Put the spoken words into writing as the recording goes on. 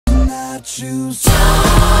I choose.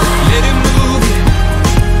 Let it move.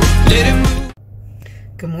 Let it move.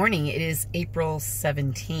 Good morning. It is April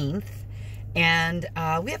 17th, and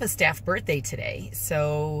we have a staff birthday today.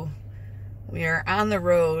 So we are on the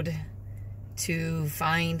road to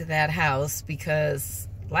find that house because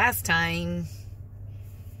last time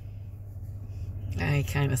I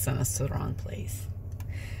kind of sent us to the wrong place.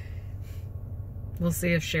 We'll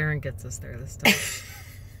see if Sharon gets us there this time.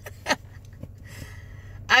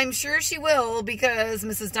 I'm sure she will because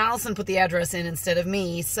Mrs. Donaldson put the address in instead of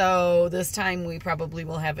me. So this time we probably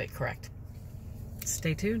will have it correct.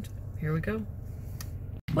 Stay tuned. Here we go.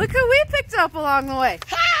 Look who we picked up along the way.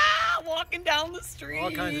 Ha! Walking down the street. All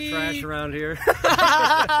kinds of trash around here.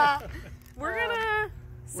 We're gonna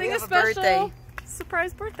sing a have a special birthday.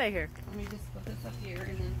 surprise birthday here. Let me just put this up here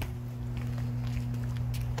and then.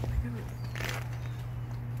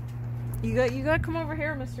 You got to come over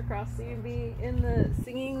here, Mr. Cross, so you can be in the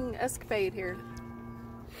singing escapade here.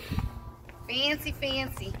 Fancy,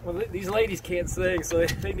 fancy. Well, these ladies can't sing, so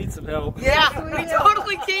they need some help. Yeah, we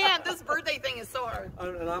totally can. This birthday thing is so hard.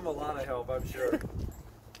 And I'm a lot of help, I'm sure.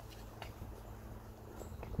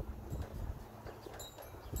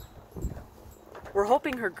 We're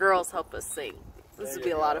hoping her girls help us sing. This would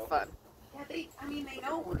be a lot of fun. Yeah, they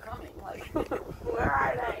know we're coming. Like, where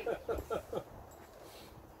are they?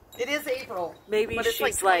 It is April. Maybe but it's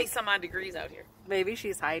she's like 20 some odd degrees out here. Maybe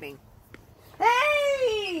she's hiding.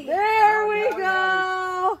 Hey! There we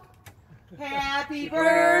go! Happy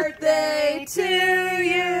birthday to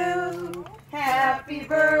you. Happy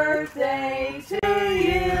birthday to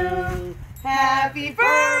you. Happy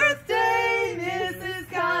birthday, Mrs.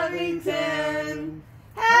 Covington.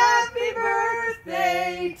 Happy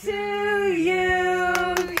birthday to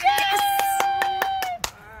you. Yes!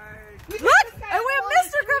 Look! And we have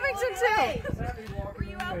Mr. Covington too!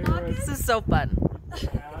 This is so fun.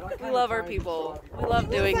 We love our people. We love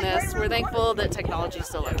doing this. We're thankful that technology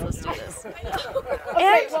still lets us do this.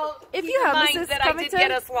 Okay, well, if you have Mrs. that Covington, I did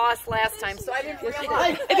get us lost last time, so I didn't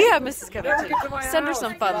realize. if you have Mrs. Covington, send her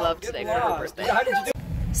some fun love today for her birthday.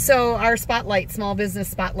 So our spotlight, small business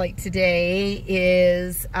spotlight today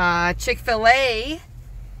is Chick-fil-A.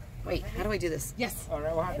 Wait, how do I do this? Yes. All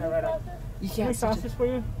right, we'll have that right up. You Any can't. sauces for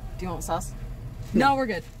you? Do you want sauce? No, we're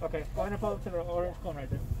good. Okay, pineapple to the orange cone right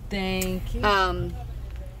there. Thank you.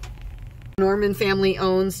 Norman family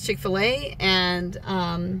owns Chick-fil-A,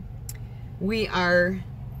 and we are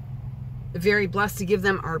very blessed to give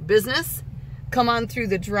them our business. Come on through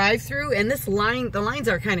the drive-through, and this line, the lines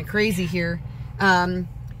are kind of crazy here.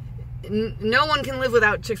 No one can live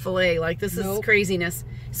without Chick-fil-A. Like, this is craziness.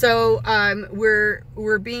 So we're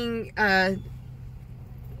being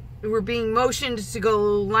motioned to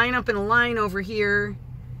go line up in a line over here,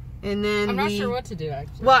 and then I'm not sure what to do,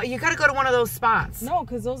 actually. Well, you got to go to one of those spots. No,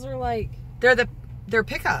 because those are like... They're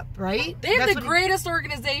pickup, right? They have the greatest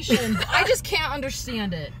organization. I just can't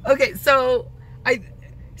understand it. Okay, so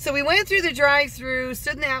we went through the drive-through,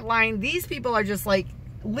 stood in that line. These people are just like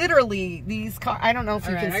literally these cars. I don't know if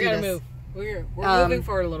you can see this. I gotta move. We're moving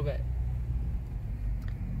forward a little bit.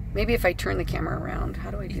 Maybe if I turn the camera around, how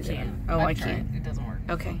do I do that? Can't. Oh, I can't. It doesn't work.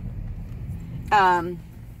 Okay.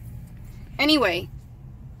 Anyway,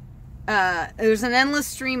 there's an endless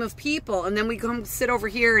stream of people, and then we come sit over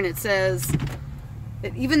here, and it says,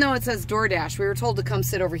 even though it says DoorDash, we were told to come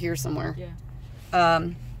sit over here somewhere. Yeah.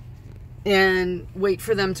 And wait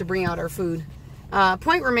for them to bring out our food.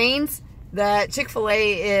 Point remains that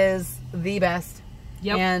Chick-fil-A is the best.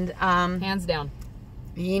 Yep. And hands down.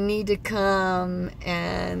 you need to come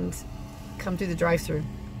through the drive-through.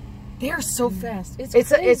 They are so fast.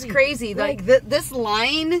 It's crazy. Like this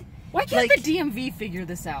line. Why can't the DMV figure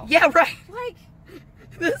this out? Yeah, right. Like,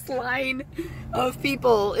 this line of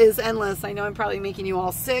people is endless. I know I'm probably making you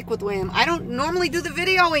all sick with the way I don't normally do the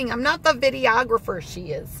videoing. I'm not the videographer.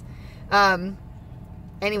 She is.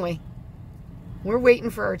 Anyway, we're waiting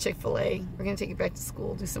for our Chick-fil-A. We're going to take it back to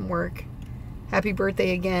school, do some work. Happy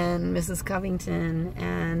birthday again, Mrs. Covington.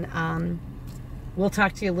 And we'll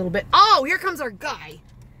talk to you a little bit. Oh, here comes our guy.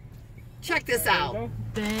 Check this out.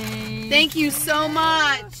 Thank you so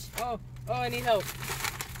much. Oh, I need help.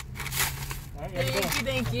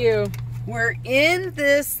 Thank you. We're in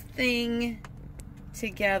this thing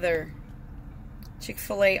together.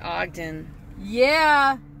 Chick-fil-A Ogden.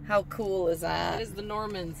 Yeah. How cool is that? That is the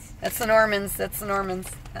Normans. That's the Normans. That's the Normans.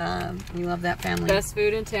 We love that family. Best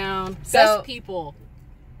food in town. So, best people.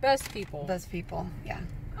 Best people. Best people. Yeah.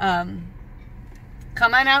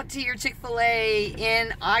 Come on out to your Chick-fil-A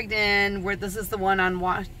in Ogden, where this is the one on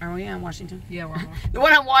Are we on Washington? Yeah, we're on the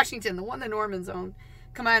one on Washington, the one the Normans own.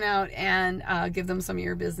 Come on out and give them some of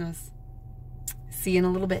your business. See you in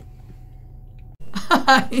a little bit.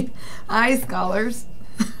 Hi, scholars.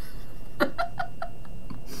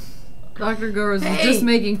 Dr. Goers Hey. is just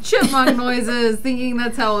making chipmunk noises, thinking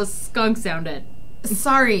that's how a skunk sounded.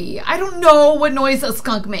 Sorry, I don't know what noise a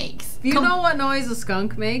skunk makes. If you know what noise a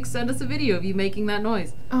skunk makes, send us a video of you making that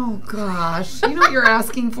noise. Oh gosh, you know what you're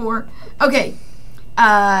asking for? Okay,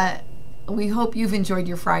 we hope you've enjoyed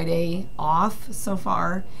your Friday off so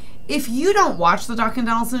far. If you don't watch the Doc and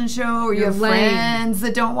Donaldson show, or you You're have lame. friends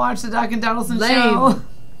that don't watch the Doc and Donaldson Lame. show,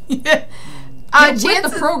 yeah. Get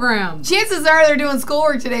with the program. Chances are they're doing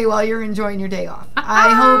schoolwork today while you're enjoying your day off.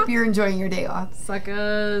 I hope you're enjoying your day off.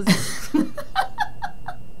 Suckers.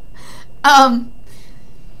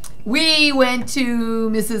 We went to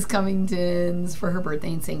Mrs. Covington's for her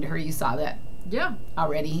birthday and sang to her. You saw that Yeah.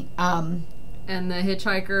 already. And the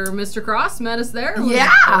hitchhiker, Mr. Cross, met us there. It was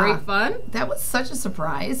Yeah. great fun. That was such a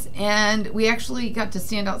surprise. And we actually got to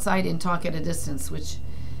stand outside and talk at a distance, which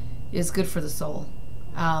is good for the soul.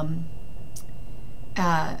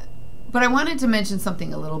 But I wanted to mention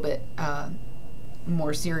something a little bit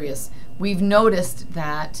more serious. We've noticed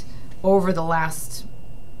that over the last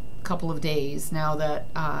couple of days, now that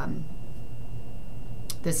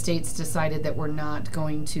the state's decided that we're not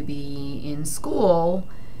going to be in school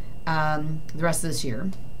the rest of this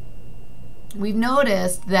year, we've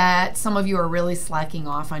noticed that some of you are really slacking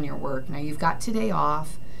off on your work. Now, you've got today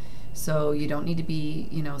off, so you don't need to be,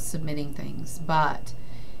 submitting things. But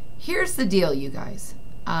here's the deal, you guys.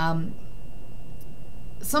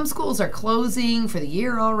 Some schools are closing for the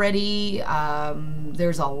year already.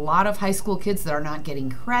 There's a lot of high school kids that are not getting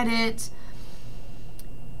credit.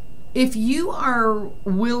 If you are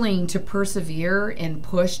willing to persevere and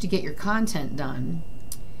push to get your content done,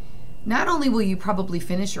 not only will you probably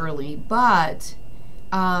finish early, but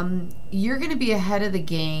you're going to be ahead of the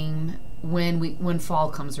game when fall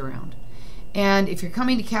comes around. And if you're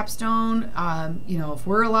coming to Capstone, if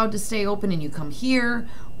we're allowed to stay open and you come here,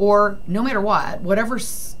 or no matter what, whatever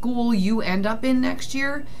school you end up in next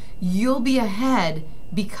year, you'll be ahead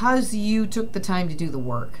because you took the time to do the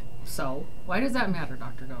work. So, why does that matter,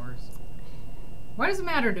 Dr. Goers? Why does it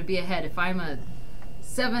matter to be ahead if I'm a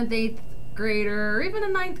 7th, 8th grader, or even a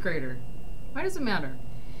 9th grader? Why does it matter?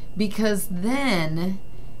 Because then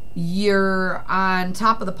you're on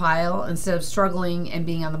top of the pile instead of struggling and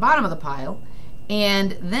being on the bottom of the pile.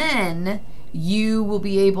 And then you will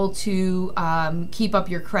be able to keep up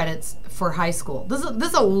your credits for high school. This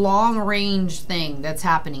is a long range thing that's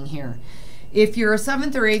happening here. If you're a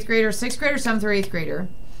 7th or 8th grader, 6th grader, 7th or 8th grader,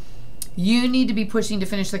 you need to be pushing to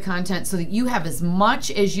finish the content so that you have as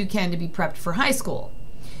much as you can to be prepped for high school.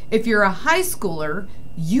 If you're a high schooler,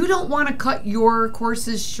 you don't want to cut your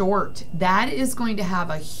courses short. That is going to have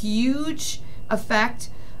a huge effect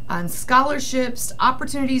on scholarships,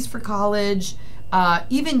 opportunities for college,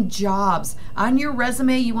 even jobs. On your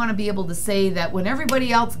resume, you want to be able to say that when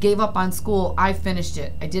everybody else gave up on school, I finished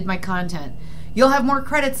it. I did my content. You'll have more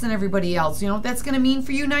credits than everybody else. You know what that's going to mean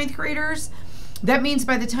for you 9th graders? That means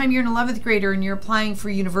by the time you're an 11th grader and you're applying for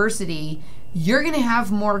university, you're going to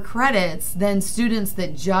have more credits than students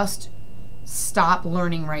that just stop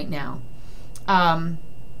learning right now. The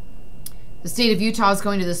state of Utah is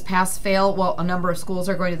going to this pass-fail. Well, a number of schools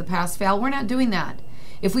are going to the pass-fail. We're not doing that.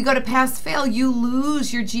 If we go to pass-fail, you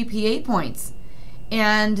lose your GPA points.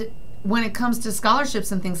 And when it comes to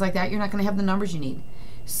scholarships and things like that, you're not going to have the numbers you need.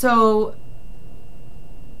 So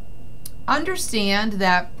understand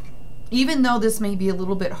that even though this may be a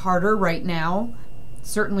little bit harder right now,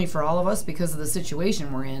 certainly for all of us because of the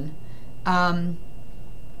situation we're in,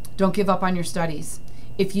 don't give up on your studies.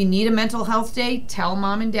 If you need a mental health day, tell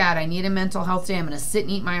mom and dad, I need a mental health day. I'm going to sit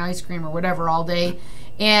and eat my ice cream or whatever all day.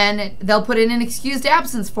 And they'll put in an excused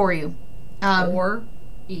absence for you. Or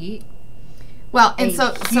eat Well, and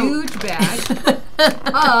a huge bag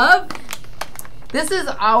of... This is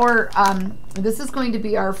our, this is going to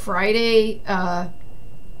be our Friday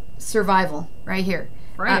survival right here.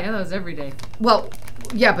 Friday, that was every day. Well,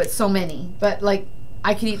 yeah, but so many. But, like,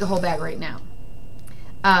 I could eat the whole bag right now.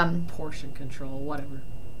 Portion control, whatever.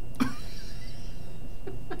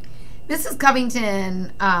 Mrs.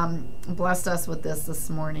 Covington blessed us with this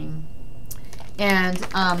morning. And,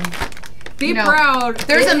 Be proud.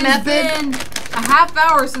 There's It a has method. been a half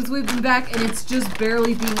hour since we've been back, and it's just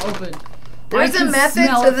barely being opened. There's I can a method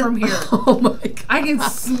smell to it the, from here. Oh, my God. I can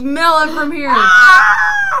smell it from here.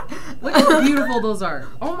 Ah! Look how beautiful those are.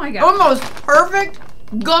 Oh my gosh. The most perfect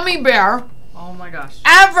gummy bear Oh my gosh.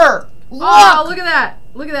 ever. Look. Oh, look at that.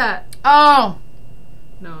 Look at that. Oh.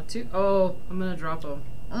 No, two. Oh, I'm going to drop them.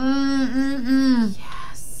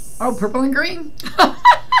 Yes. Oh, purple and green.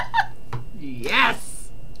 Yes.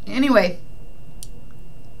 Anyway.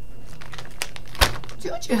 do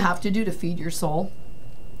what you have to do to feed your soul.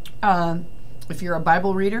 If you're a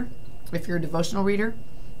Bible reader, if you're a devotional reader,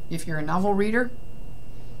 if you're a novel reader,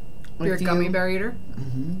 If you're a gummy bear eater.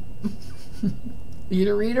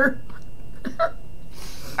 eater reader,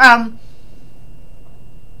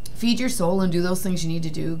 feed your soul and do those things you need to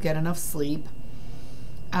do. Get enough sleep.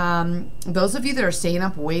 Those of you that are staying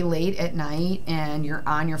up way late at night and you're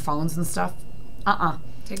on your phones and stuff,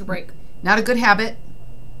 Take a break. not a good habit.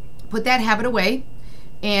 Put that habit away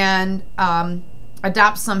and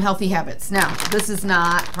adopt some healthy habits. Now, this is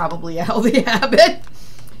not probably a healthy habit.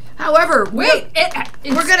 However, Wait,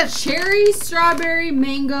 we're gonna cherry, strawberry,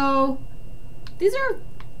 mango. These are.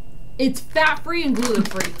 It's fat free and gluten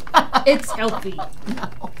free. It's healthy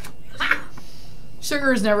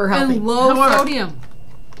sugar is never healthy. and low However- sodium.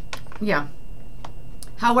 Yeah.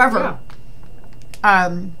 However,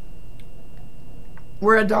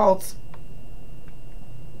 we're adults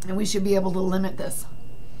and we should be able to limit this.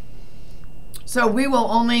 So we will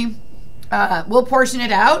only, we'll portion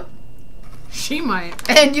it out She might.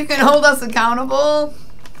 and you can hold us accountable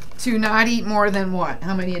to not eat more than what?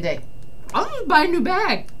 How many a day? I'll just buy a new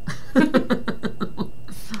bag.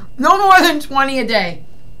 No more than 20 a day.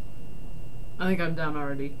 I think I'm done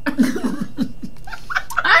already. I'm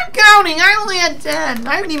counting. I only had 10.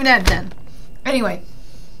 I haven't even had 10. Anyway,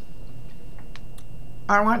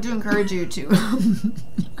 I want to encourage you to.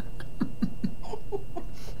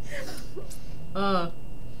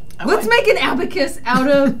 Let's make an abacus out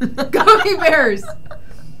of gummy bears.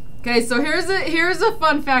 Okay, so here's a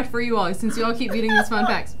fun fact for you all, since you all keep eating these fun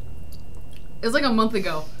facts. It was like a month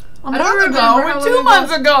ago. A I don't month remember ago, how or long 2 ago.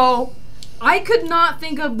 months ago. I could not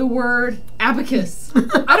think of the word abacus.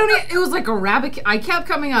 I don't. It was like a rabbit. I kept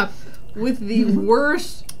coming up with the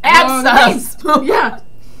worst wrong Abscess. names. Yeah,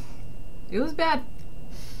 it was bad.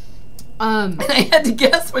 And I had to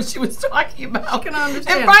guess what she was talking about. I can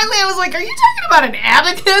understand. And finally, I was like, "Are you talking about an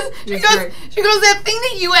abacus?" She Yes, goes, right. "That thing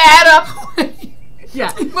that you add up when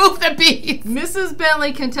Yeah. you move the beads." Mrs.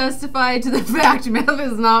 Bentley can testify to the fact math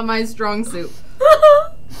is not my strong suit.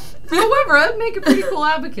 However, I'd make a pretty cool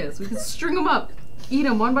abacus. We could string them up, eat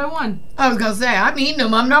them one by one. I was gonna say, I'm eating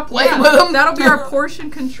them. I'm not playing Yeah, with them. that'll be our portion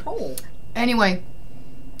control. Anyway,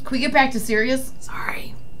 can we get back to serious?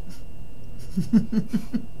 Sorry.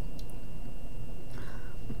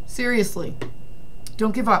 Seriously,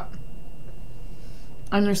 don't give up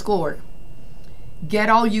on your schoolwork. Get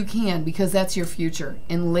all you can, because that's your future.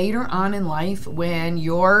 And later on in life, when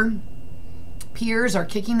your peers are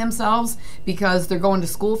kicking themselves because they're going to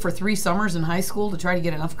school for 3 summers in high school to try to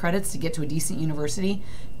get enough credits to get to a decent university,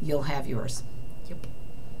 you'll have yours. Yep.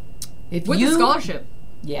 If With you, a scholarship.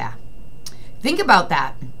 Yeah. Think about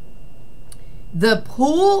that. The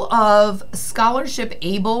pool of scholarship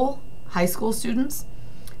able high school students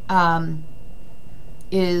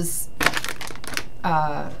is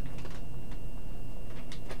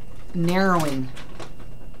narrowing.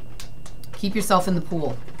 Keep yourself in the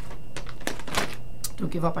pool. Don't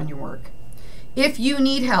give up on your work. If you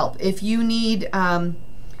need help, if you need,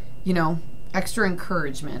 extra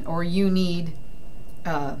encouragement, or you need,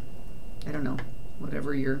 I don't know,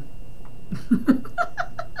 whatever your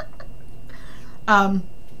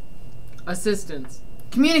Assistance.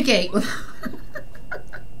 communicate with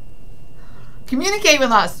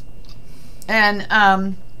us,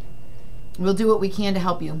 and we'll do what we can to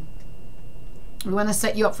help you. We want to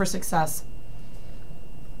set you up for success.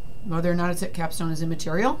 Whether or not it's at Capstone is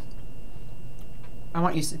immaterial. I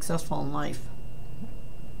want you successful in life.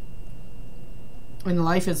 And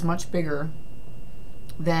life is much bigger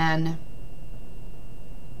than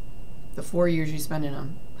the 4 years you spend in a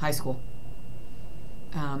high school.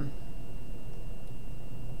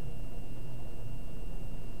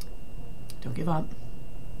 Don't give up.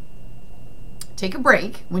 Take a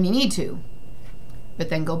break when you need to, but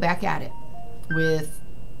then go back at it with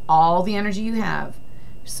all the energy you have,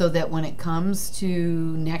 so that when it comes to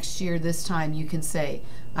next year this time, you can say,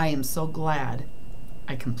 I am so glad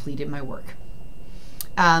I completed my work.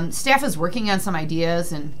 Staff is working on some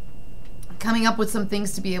ideas and coming up with some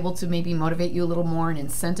things to be able to maybe motivate you a little more and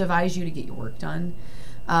incentivize you to get your work done.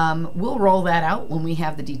 We'll roll that out when we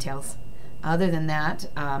have the details. Other than that,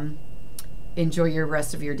 enjoy your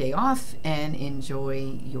rest of your day off and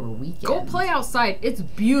enjoy your weekend. Go play outside. It's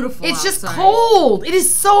beautiful. It's just outside. cold. It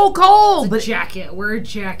is so cold. It's a jacket. Wear a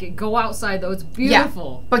jacket. Go outside though. It's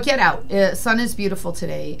beautiful. Yeah, but get out. Sun is beautiful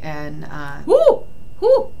today, and Woo!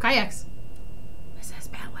 Woo! Kayaks.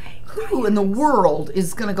 Mrs. Bentley. who in the world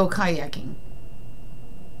is gonna go kayaking?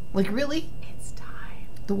 Like, really? It's time.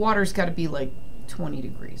 The water's got to be like 20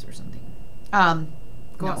 degrees or something. Go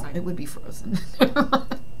no, outside. it would be frozen.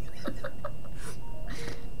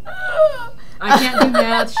 I can't do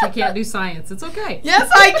math. She can't do science. It's okay. Yes,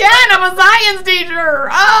 I can. I'm a science teacher.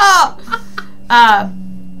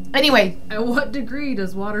 Anyway, At what degree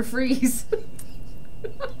does water freeze?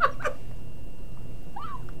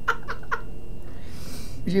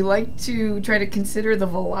 would you like to try to consider the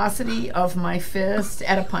velocity of my fist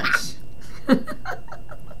at a punch?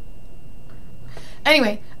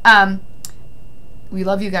 Anyway, we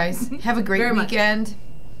love you guys. Have a great Very much. weekend.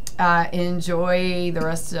 Enjoy the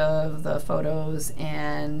rest of the photos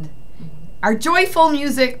and our joyful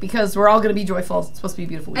music, because we're all going to be joyful. It's supposed to be a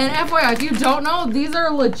beautiful weekend. And FYI, if you don't know, these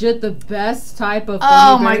are legit the best type of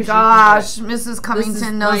Oh gummy my bears you can gosh, get. Mrs.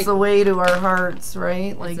 Cummington knows like- the way to our hearts,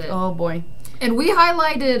 right? Like, it. oh boy. And we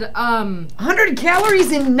highlighted 100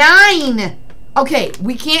 calories in 9. Okay,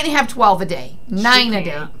 we can't have 12 a day. 9 a day.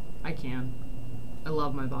 can't. I can. I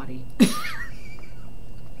love my body.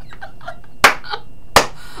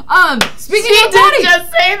 Speaking She of did body,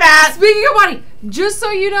 just say that. speaking of body, just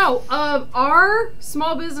so you know, our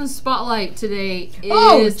small business spotlight today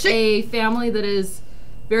Oh, is a family that is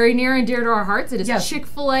very near and dear to our hearts. It is Yes.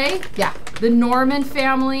 Chick-fil-A, Yeah, the Norman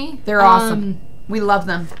family. they're awesome. We love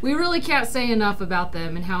them. We really can't say enough about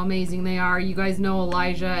them and how amazing they are. You guys know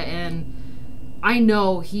Elijah, and I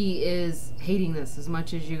know he is hating this as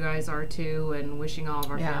much as you guys are too, and wishing all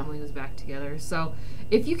of our Yeah. family was back together. So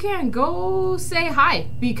if you can, go say hi,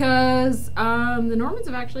 because the Normans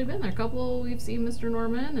have actually been there. A couple, we've seen Mr.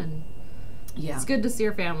 Norman, and Yeah. it's good to see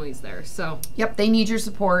our families there. So Yep, they need your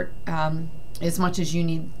support as much as you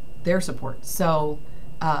need their support. So,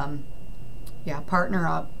 yeah, partner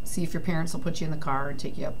up. See if your parents will put you in the car and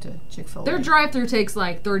take you up to Chick-fil-A. their drive-through takes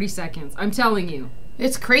like 30 seconds. I'm telling you.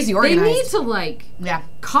 It's crazy They organized. need to like Yeah.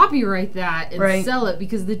 copyright that and Right. sell it,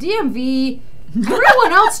 because the DMV,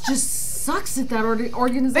 everyone else just sucks at that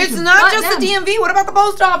organization. It's not but just them. the DMV. What about the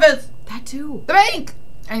post office? That too. The bank?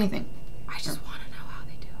 Anything. I just want to know how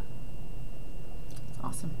they do it. It's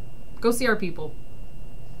awesome. Go see our people.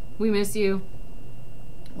 We miss you.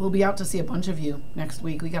 We'll be out to see a bunch of you next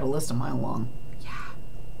week. We got a list a mile long. Yeah.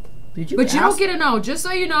 Did you But you ask? don't get to know. Just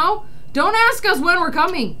so you know, don't ask us when we're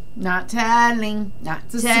coming. Not telling. Not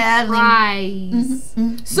It's a telling. surprise.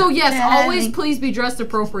 So Not yes, telling. always please be dressed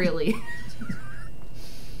appropriately.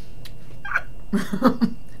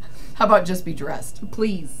 How about just be dressed?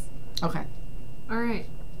 Please. Okay. All right.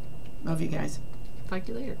 Love you guys. Talk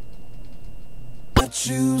to you later. Let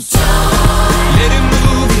it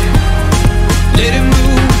move.